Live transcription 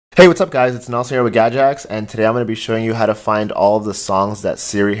Hey, what's up guys? It's Nelson here with Gadget Hacks, and today I'm going to be showing you how to find all of the songs that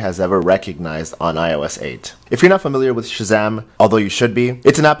Siri has ever recognized on iOS 8. If you're not familiar with Shazam, although you should be,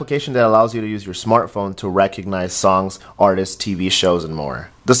 it's an application that allows you to use your smartphone to recognize songs, artists, TV shows, and more.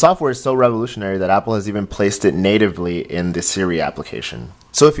 The software is so revolutionary that Apple has even placed it natively in the Siri application.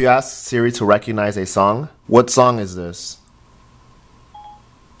 So if you ask Siri to recognize a song, what song is this?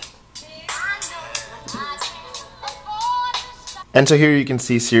 And so here you can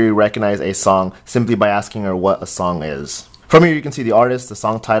see Siri recognize a song simply by asking her what a song is. From here you can see the artist, the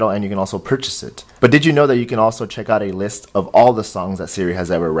song title, and you can also purchase it. But did you know that you can also check out a list of all the songs that Siri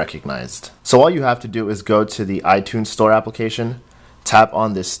has ever recognized? So all you have to do is go to the iTunes Store application, tap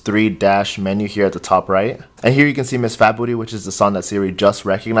on this 3- menu here at the top right, and here you can see Miss Fat Booty, which is the song that Siri just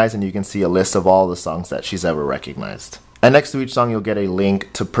recognized, and you can see a list of all the songs that she's ever recognized. And next to each song you'll get a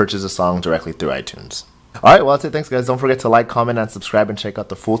link to purchase a song directly through iTunes. Alright, well that's it. Thanks guys. Don't forget to like, comment, and subscribe, and check out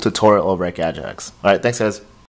the full tutorial over at Gadget Hacks. Alright, thanks guys.